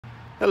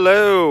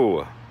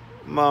Hello,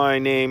 my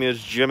name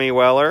is Jimmy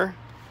Weller.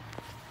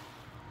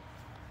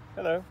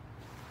 Hello.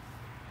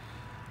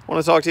 I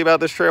want to talk to you about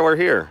this trailer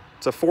here.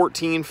 It's a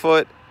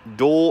 14-foot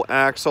dual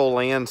axle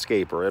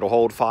landscaper. It'll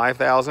hold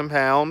 5,000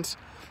 pounds,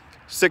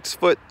 6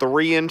 foot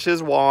 3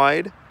 inches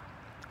wide,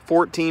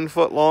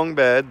 14-foot long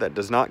bed. That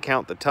does not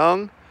count the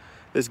tongue.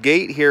 This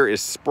gate here is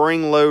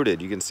spring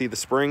loaded. You can see the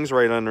springs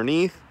right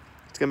underneath.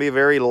 It's going to be a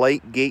very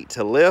light gate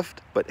to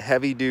lift, but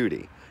heavy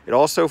duty. It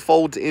also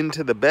folds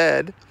into the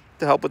bed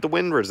to help with the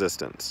wind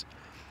resistance.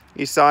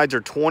 These sides are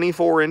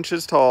 24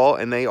 inches tall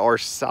and they are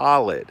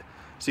solid.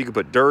 So you can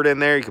put dirt in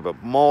there, you can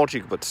put mulch,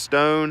 you can put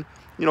stone.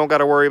 You don't got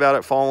to worry about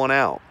it falling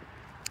out.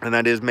 And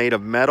that is made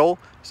of metal,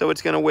 so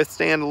it's going to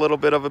withstand a little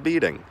bit of a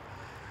beating.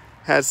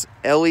 Has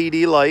LED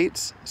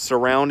lights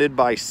surrounded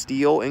by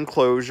steel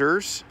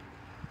enclosures.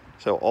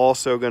 So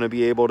also going to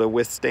be able to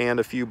withstand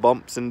a few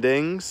bumps and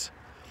dings.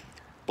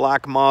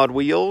 Black mod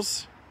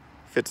wheels.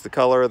 Fits the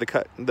color of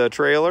the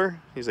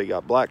trailer. You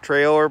got black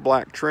trailer,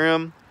 black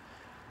trim,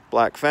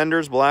 black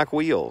fenders, black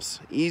wheels.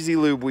 Easy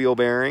lube wheel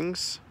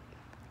bearings.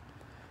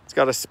 It's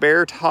got a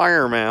spare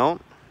tire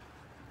mount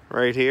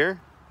right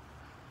here.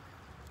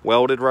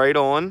 Welded right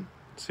on,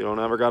 so you don't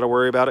ever got to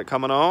worry about it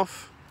coming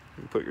off.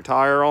 You can put your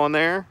tire on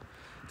there.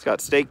 It's got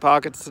stake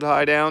pockets to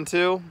tie down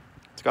to.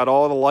 It's got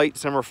all the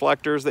lights and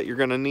reflectors that you're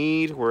going to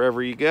need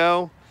wherever you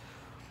go.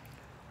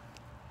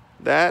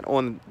 That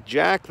on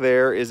jack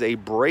there is a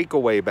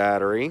Breakaway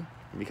battery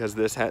because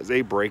this has a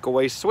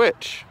Breakaway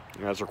switch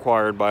as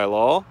required by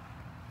law.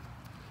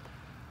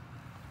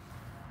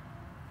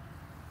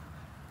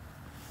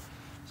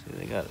 See,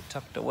 they got it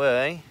tucked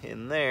away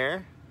in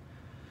there,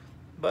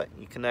 but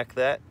you connect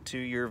that to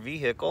your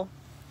vehicle,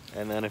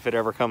 and then if it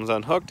ever comes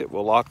unhooked, it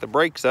will lock the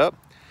brakes up,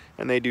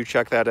 and they do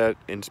check that at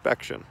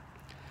inspection.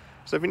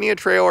 So if you need a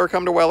trailer,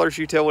 come to Weller's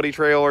Utility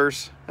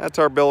Trailers. That's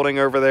our building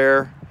over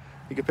there.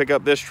 You can pick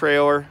up this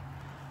trailer,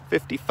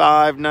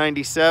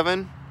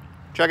 $55.97.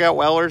 Check out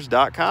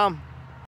wellers.com.